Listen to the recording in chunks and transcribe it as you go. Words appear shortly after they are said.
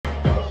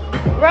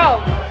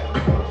Bro,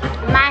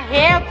 my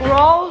hair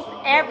grows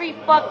every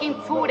fucking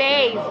 2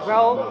 days,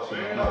 bro.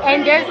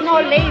 And there's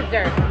no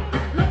laser.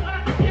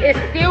 It's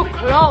still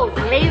closed.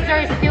 Laser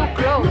is still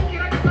closed.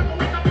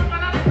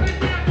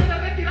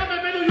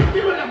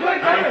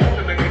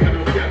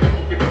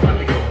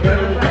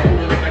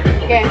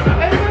 ¿Qué? ¿Esto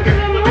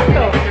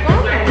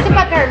es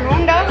para todo el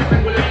mundo?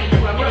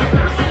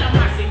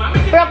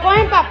 Pero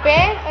cogen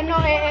papel, no,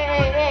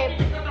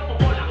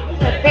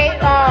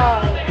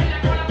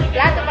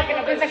 plato para que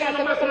no piensen que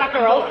nosotros somos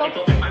asquerosos.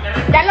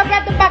 Dan los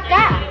platos para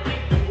acá.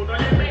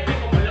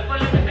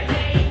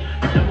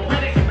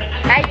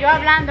 Ay, yo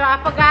hablando, I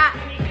forgot.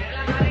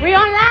 We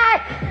on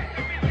live.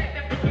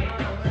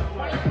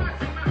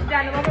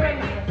 Ya, no vamos a ver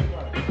más.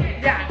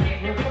 Ya.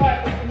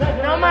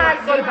 No más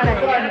alcohol para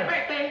ti.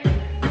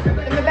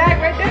 In the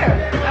bag right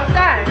there,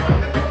 outside.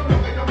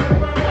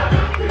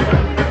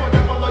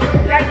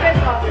 Like this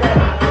outside.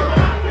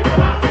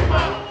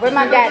 Where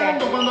my dad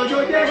at?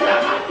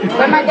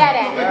 Where my dad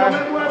at?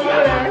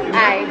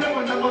 Ay.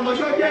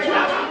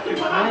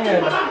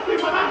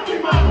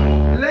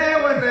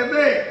 Leo RD.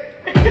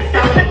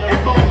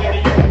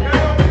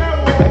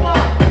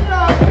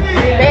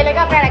 Wait, let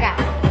go, para acá.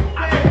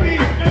 Wait.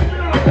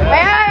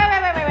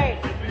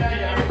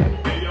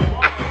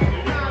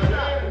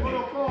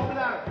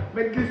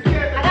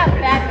 I got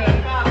fat babe.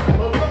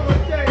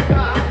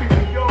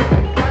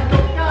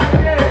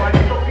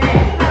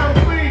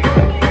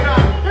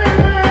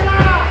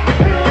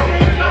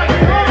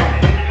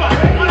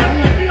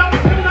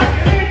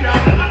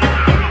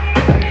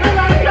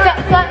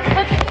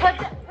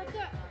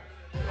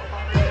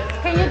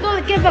 Can you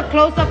give a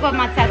close-up of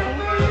my tattoo?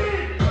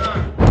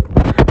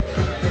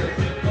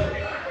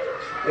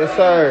 Yes,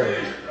 sir.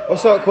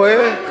 What's up,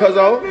 Quinn?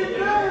 Cuzzo?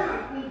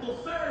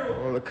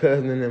 I'm the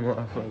cousin in that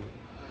motherfucker.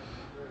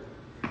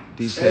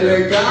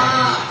 Detail.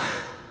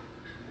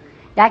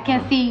 I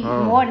can see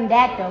more than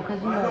that though,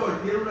 cause you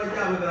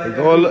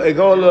know. It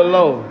go a little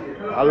low.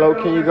 How low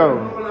can you go?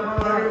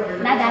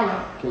 Not that low.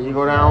 Can you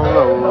go down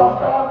low?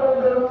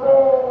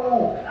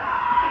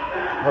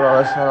 Hold on,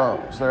 let's hold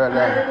on. Slow that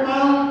down.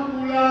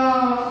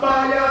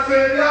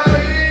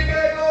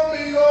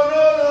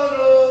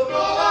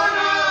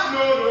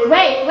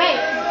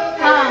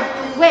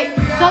 Wait,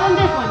 show them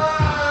this one.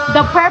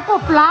 The purple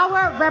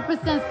flower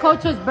represents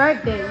Coach's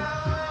birthday.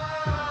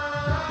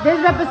 This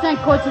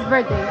represents Coach's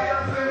birthday.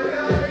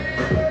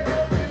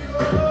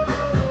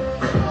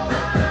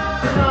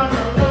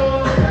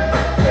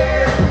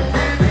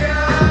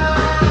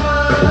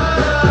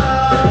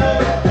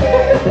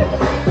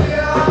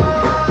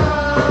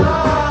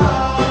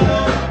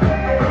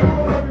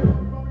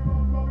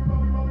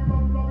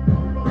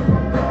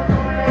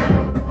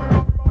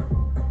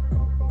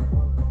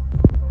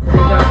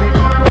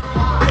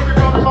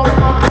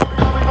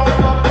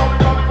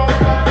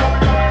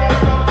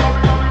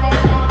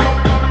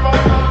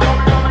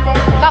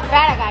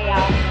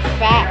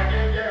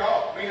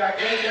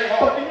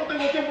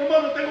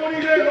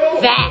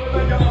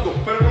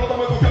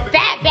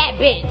 Fat bad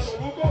bitch.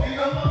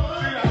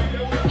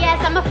 Yes,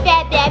 I'm a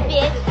fat bad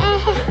bitch.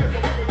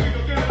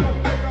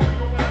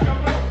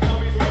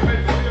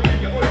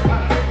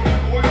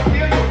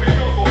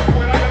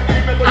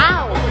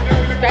 Ow.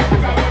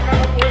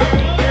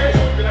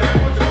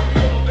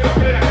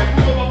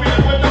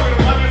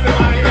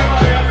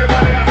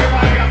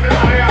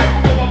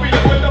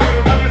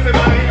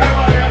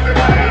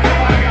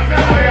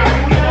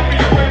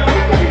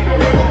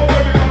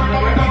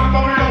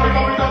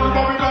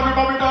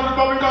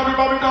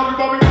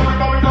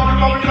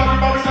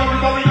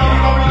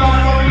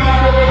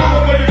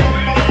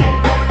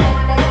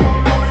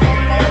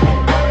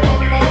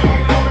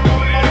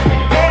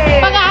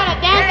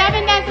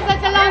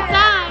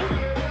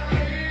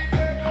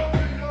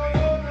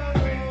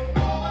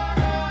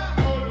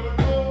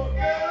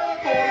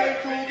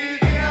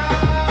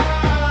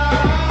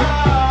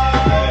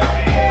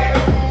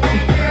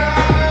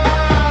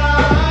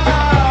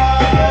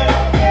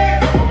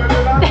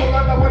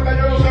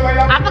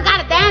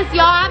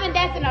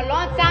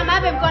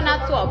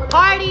 To a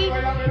party. I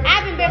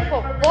haven't been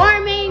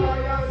performing.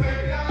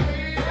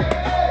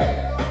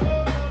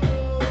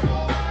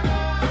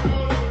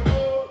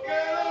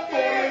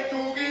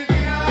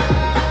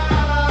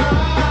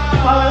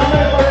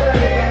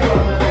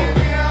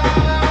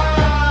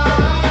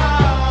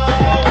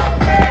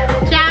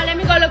 Child, let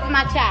me go look for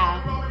my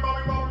child.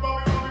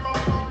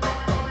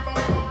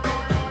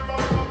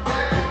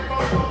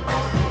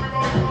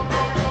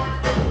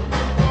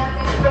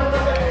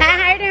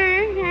 Hi there.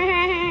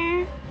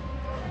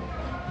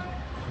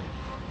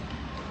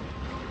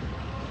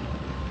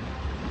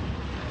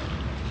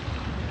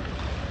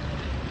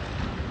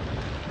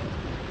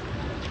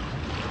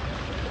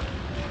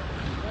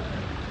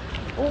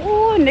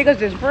 Oh,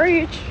 niggas is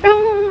rich.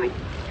 Come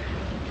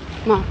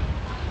on.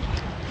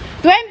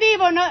 Tú en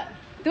vivo, no.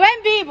 Tú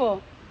en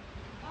vivo.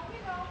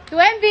 Tú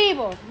en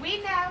vivo. We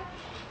know.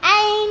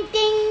 I'm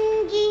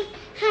thinking,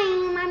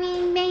 hi,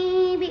 mommy,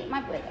 baby.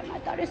 My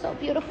daughter's so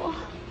beautiful.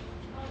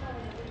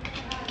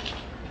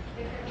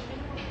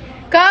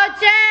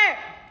 Culture.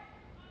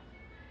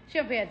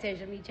 She'll pay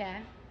attention to me,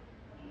 child.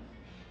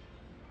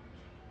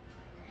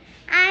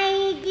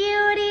 Ay,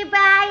 cutie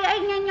pie. Ay,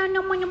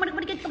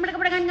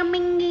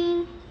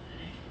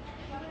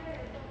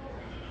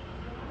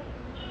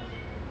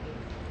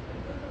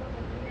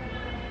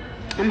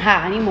 I'm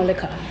high. I need more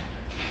liquor.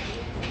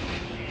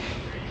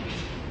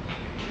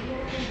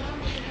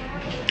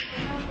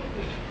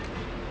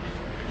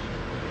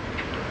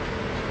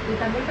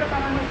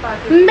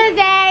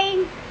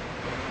 Busy.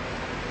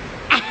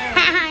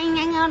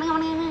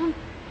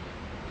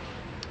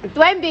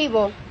 Tú en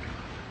vivo.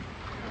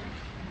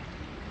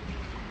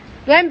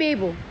 Tú en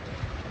vivo.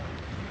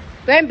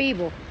 Tú en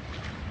vivo.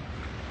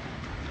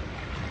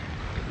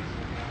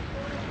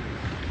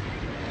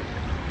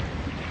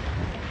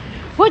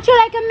 Would you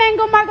like a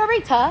mango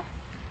margarita?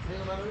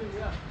 Mango margarita,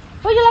 yeah.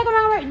 Would you like a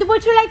mango margarita?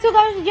 Would you like to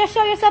go just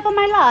show yourself on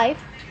my live?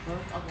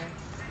 Okay.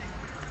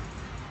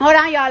 Hold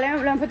on, y'all.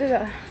 Let me put this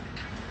up.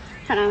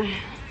 Hold on.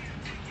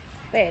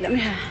 Wait, let me.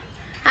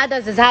 How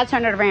does this? How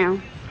turn it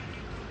around?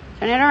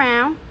 Turn it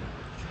around.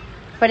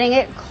 Putting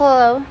it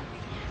close.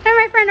 Hey,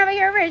 my friend over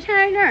here, Rich.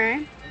 How you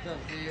doing?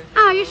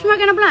 Oh, you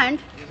smoking a blunt?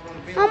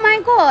 Oh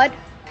my God.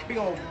 Big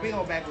old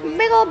backwood.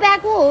 Big old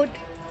backwood.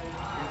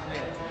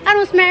 I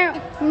don't smell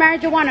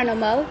marijuana no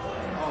more.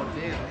 Oh,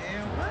 damn,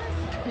 man.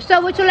 What?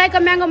 So would you like a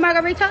mango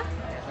margarita? Yes,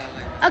 I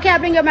like it. Okay, I'll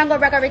bring you a mango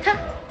margarita.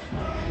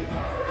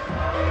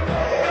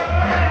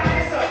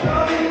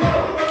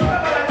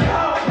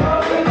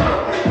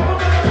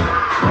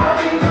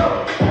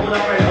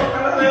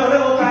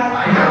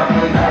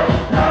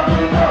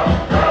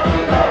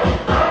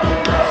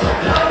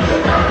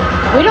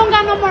 We don't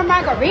got no more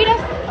margaritas?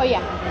 Oh,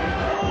 yeah.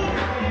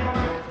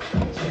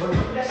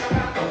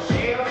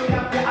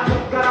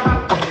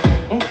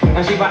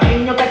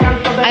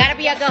 I gotta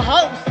be a good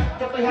host.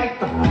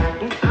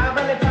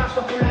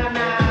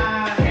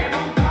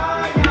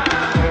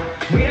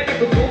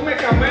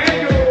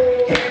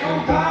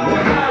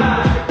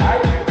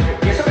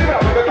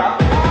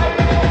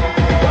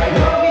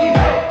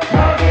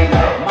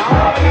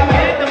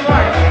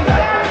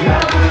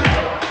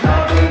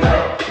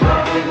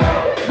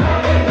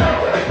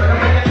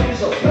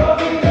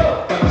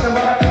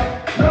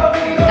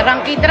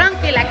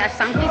 Tranqui, like a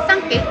sanky.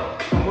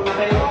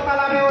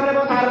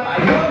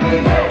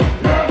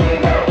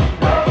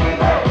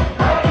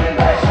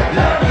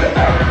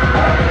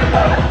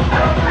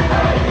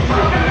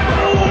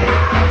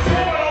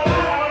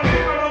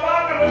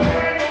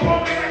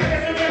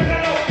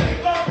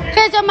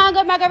 Here's a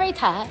mango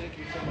margarita.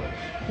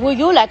 Would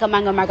you like a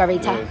mango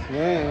margarita? Yes,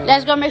 ma'am.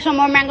 Let's go make some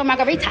more mango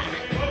margarita.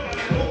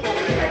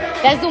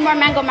 Let's do more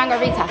mango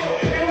margarita.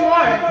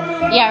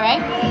 Yeah,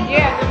 right?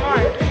 Yeah, good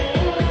morning.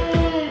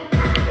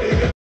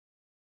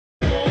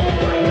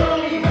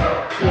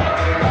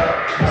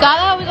 So I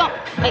thought we gonna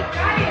like.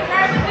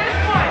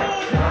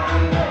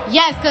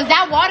 Yes, cause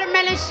that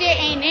watermelon shit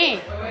ain't it.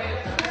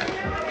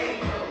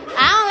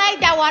 I don't like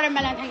that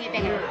watermelon thing.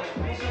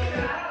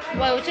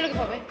 Wait, what you looking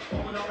for, babe?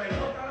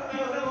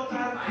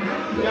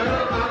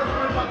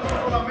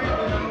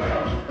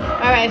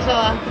 All right, so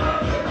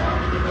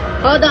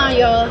hold on,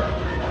 y'all.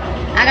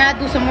 I gotta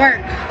do some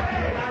work.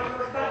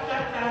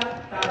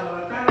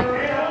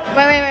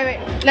 Wait.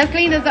 Let's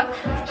clean this up.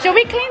 Should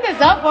we clean this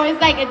up, or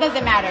it's like it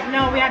doesn't matter?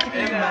 No, we have to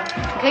clean it up.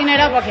 Clean it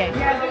up, okay.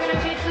 Yeah, we're gonna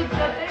change the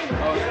thing.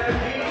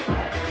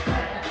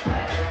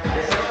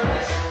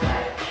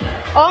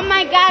 Oh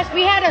my gosh,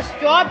 we had a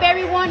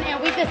strawberry one, and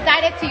we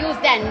decided to use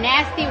that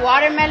nasty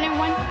watermelon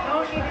one.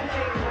 Don't even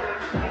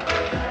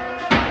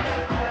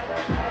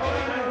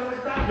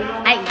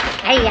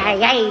Ay,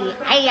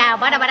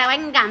 bara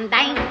bánh cầm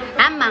tay,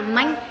 mà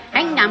mình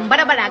anh ngầm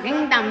bara cái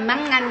tầm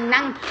năng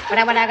năng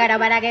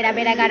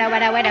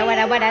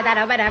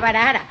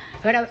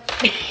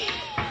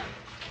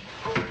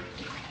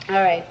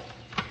All right,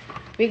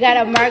 we got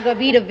a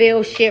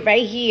Margaritaville shit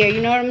right here.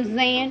 You know what I'm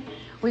saying?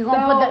 We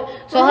gonna put the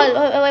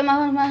wait,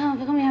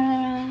 come here.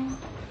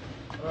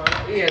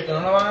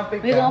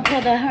 We gonna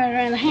put the her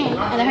in the hand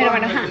and the her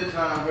in the hand.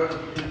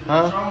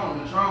 Huh?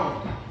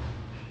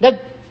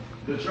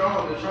 The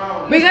Tron.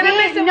 We're gonna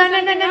mix it with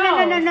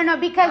No.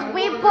 Because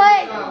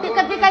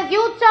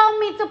you told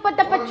me to put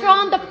the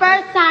Patron the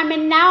first time,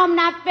 and now I'm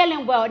not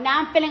feeling well. Now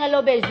I'm feeling a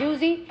little bit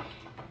jacuzzi.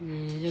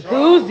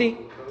 Jacuzzi.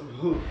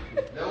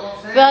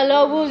 Feel a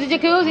little woozy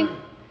jacuzzi.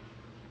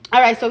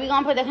 All right, so we're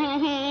gonna put the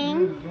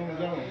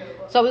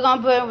So we're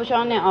gonna put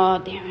Patron there. Oh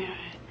damn it!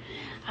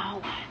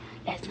 Oh,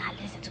 let's not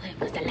listen to him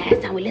because the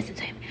last time we listened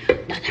to him.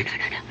 No.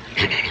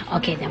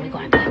 Okay, then we're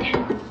gonna do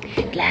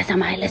that. Last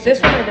time I listened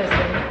to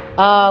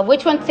him.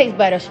 Which one tastes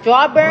better,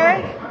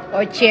 strawberry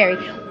or cherry?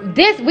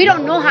 This, we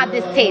don't know how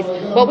this tastes,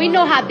 but we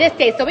know how this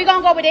tastes. So we're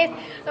going to go with this.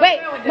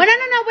 Wait.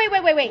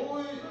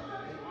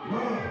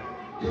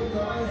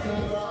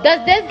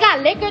 Does this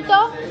got liquor,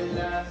 though?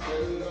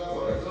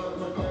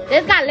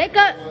 This got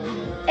liquor?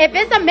 If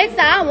it's a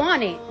mixer, I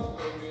want it.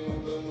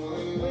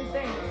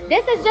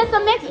 This is just a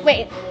mix.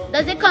 Wait,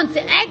 does it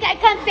contain? It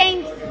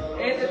contains.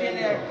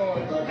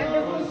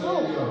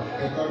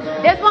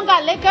 This one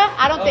got liquor?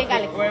 I don't think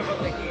got liquor.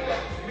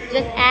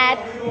 Just add.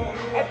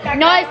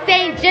 No, it's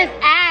saying just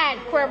add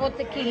Cuervo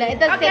tequila. It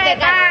doesn't say Okay,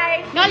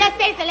 that. bye. No, let's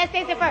taste it. Let's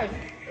taste it first.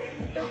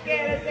 ¿Tú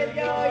quieres que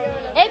yo?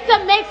 It's a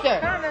mixer.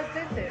 No, no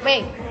existe.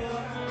 Wait.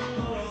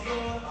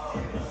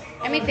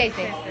 Let me taste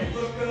it.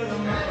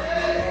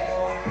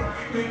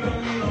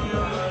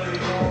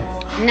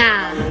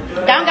 Nah,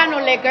 that don't got no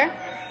liquor.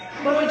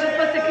 But we just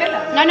put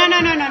tequila. No.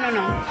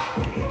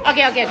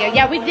 Okay.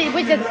 Yeah, we We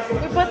put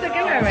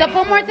tequila already. So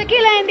put more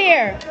tequila in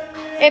there.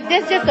 If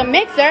this just a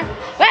mixer,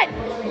 but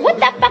what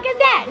the fuck is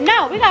that?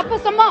 No, we gotta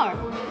put some more.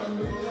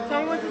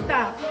 Tell me what to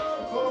stop.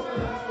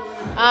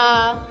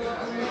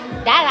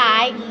 That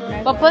I.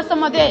 But put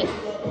some of this.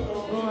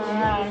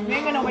 We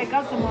ain't gonna wake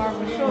up tomorrow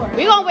for sure.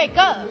 We gonna wake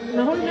up.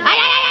 No, no.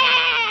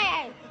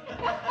 Ay.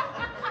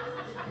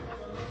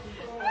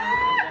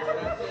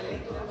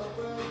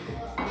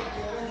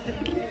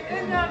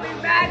 It's gonna be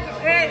back.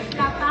 Es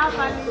la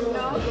tapa,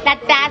 lindo. La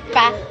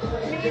taspa.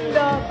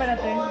 Lindo,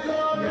 espérate.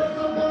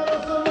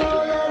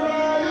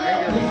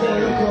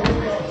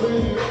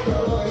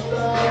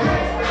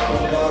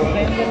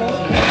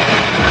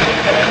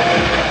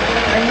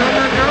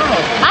 No.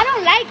 I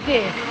don't like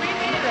this. Me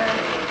neither.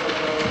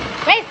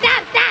 Wait,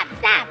 stop.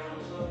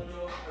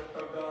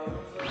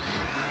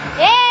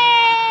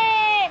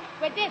 Hey!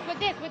 With this.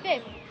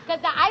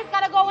 Because the ice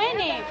gotta go in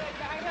it.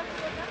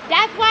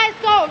 That's why it's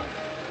so...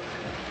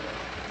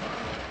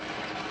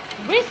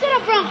 We should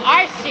have brought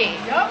our shit.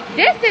 Yup.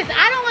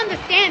 I don't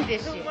understand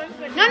this shit.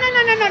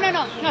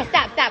 No,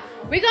 stop.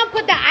 We're gonna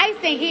put the ice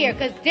in here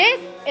because this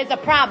is a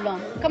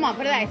problem. Come on,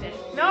 put the ice in.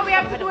 No, we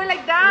have to do it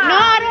like that. No,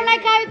 I don't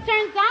like how it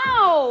turns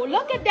out.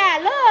 Look at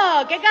that.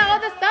 Look, it got all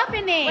the stuff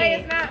in it. Wait,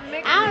 it's not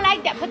mixing. I don't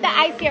like that. Put the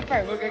ice here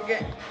first. Look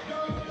again.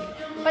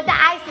 Put the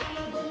ice.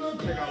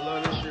 Check out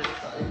love this shit.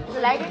 You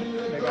like it?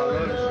 Check out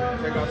love this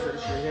shit. Check out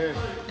this shit here.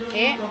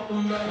 Yeah. Come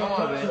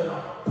on, man.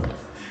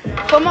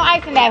 Put more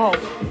ice in that hole.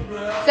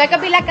 So it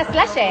could be like a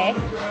slushy.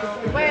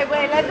 Wait,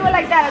 let's do it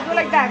like that.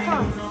 Come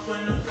on.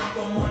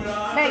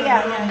 Wait,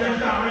 yeah.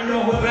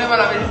 Prueba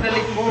la vez de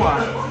licua.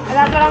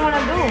 That's what I want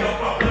to do.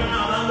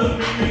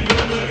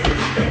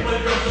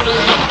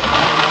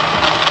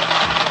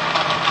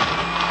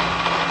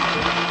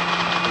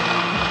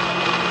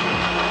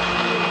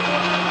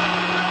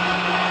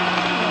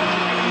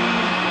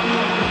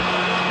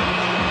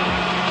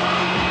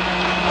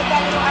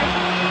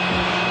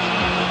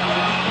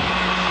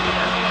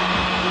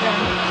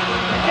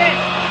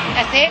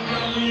 That's it?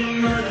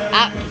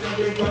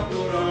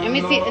 Let me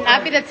see.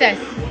 I'll be the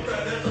test.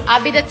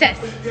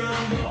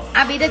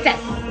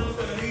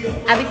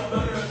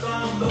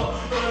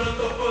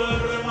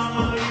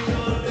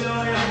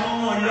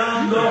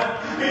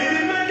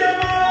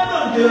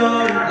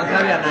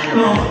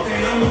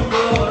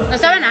 No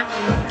sabe nada.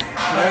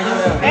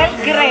 Él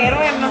cree,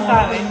 él no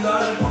sabe.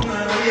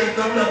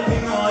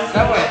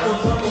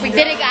 We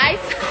did it, guys.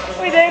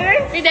 We did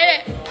it. We did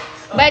it.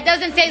 But it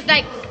doesn't taste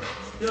like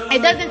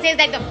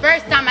the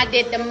first time I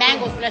did the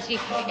mango slushy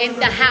in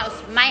the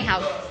house, my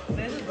house.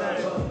 This is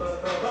better.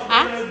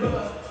 Huh?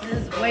 This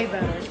is way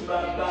better.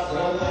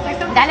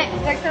 Dale.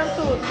 Take some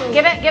too.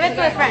 Give it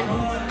to his friend.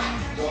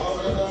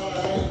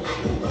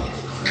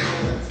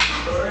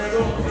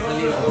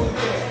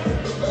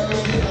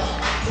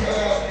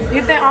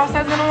 You think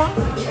Offset's gonna want?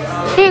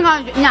 He ain't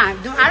gonna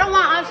I don't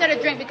want Offset to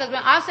drink because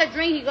when Offset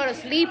drink, he go to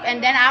sleep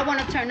and then I want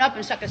to turn up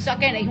and suck it,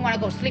 and he want to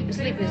go sleep and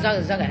zug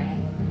it.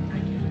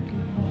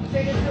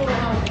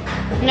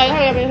 No,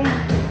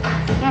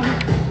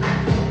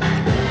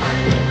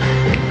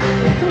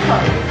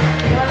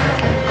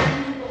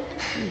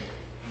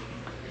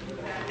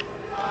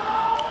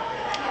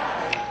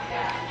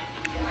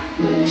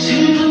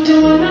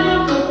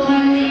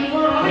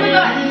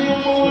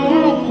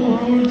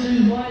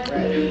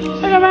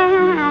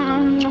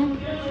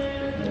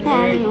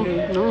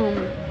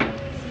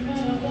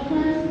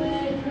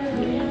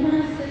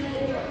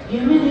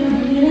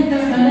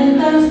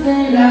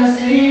 La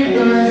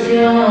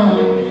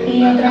situación y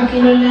yo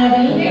tranquilo en la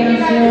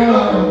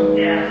habitación.